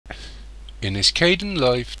In this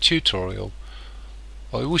Kdenlive tutorial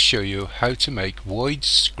I will show you how to make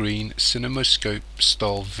widescreen Cinemascope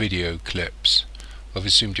style video clips. I've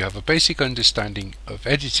assumed you have a basic understanding of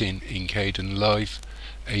editing in Kdenlive.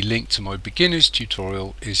 A link to my beginner's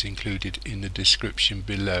tutorial is included in the description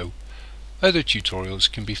below. Other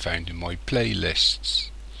tutorials can be found in my playlists.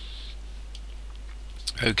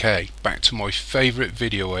 Okay, back to my favourite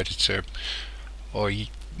video editor. I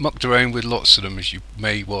mucked around with lots of them, as you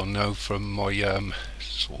may well know from my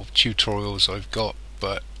sort of tutorials I've got,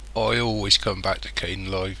 but I always come back to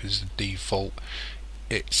Kdenlive as the default.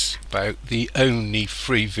 It's about the only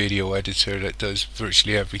free video editor that does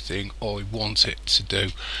virtually everything I want it to do,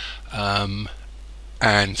 and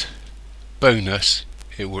bonus,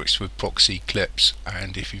 it works with proxy clips,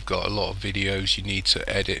 and if you've got a lot of videos you need to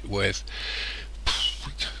edit with,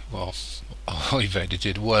 well, I've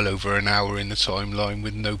edited well over an hour in the timeline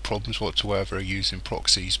with no problems whatsoever using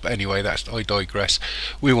proxies. But anyway, I digress.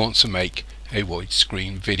 We want to make a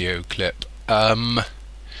widescreen video clip. If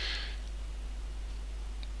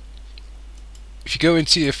you go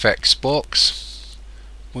into the effects box,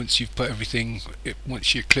 once you've put everything,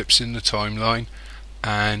 once your clip's in the timeline,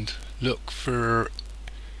 and look for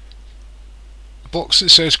a box that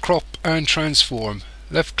says crop and transform,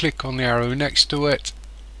 left click on the arrow next to it,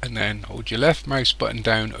 and then hold your left mouse button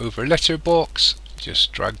down over letterbox.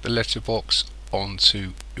 Just drag the letterbox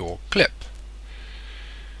onto your clip.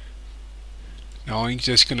 Now I'm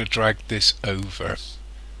just going to drag this over.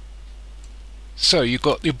 So you've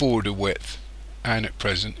got your border width, and at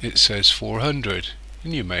present it says 400,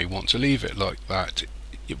 and you may want to leave it like that.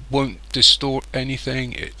 It won't distort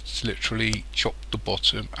anything, it's literally chop the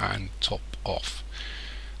bottom and top off.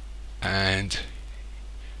 And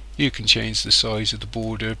you can change the size of the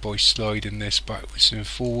border by sliding this backwards and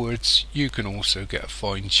forwards. You can also get a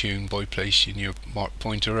fine tune by placing your mark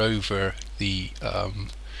pointer over the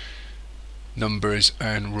numbers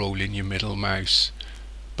and rolling your middle mouse.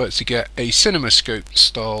 But to get a Cinemascope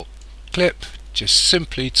style clip, just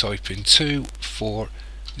simply type in 240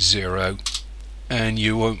 and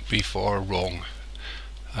you won't be far wrong.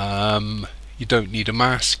 You don't need a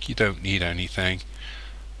mask, you don't need anything,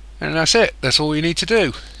 and that's it. That's all you need to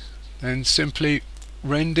do. And simply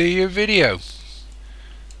render your video.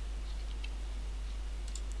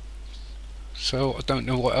 So I don't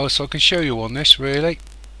know what else I can show you on this really.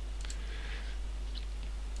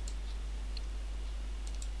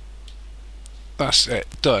 That's it,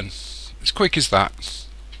 done. As quick as that.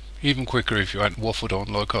 Even quicker if you hadn't waffled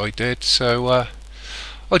on like I did. So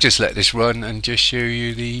I'll just let this run and just show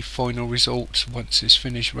you the final results once it's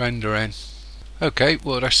finished rendering. Okay,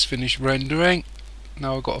 well that's finished rendering.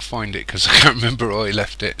 Now I've got to find it because I can't remember where I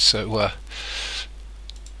left it, so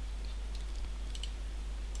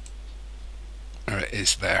there it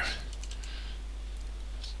is there.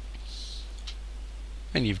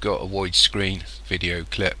 And you've got a widescreen video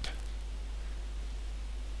clip.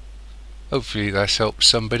 Hopefully that's helped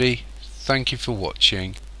somebody. Thank you for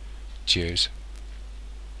watching. Cheers.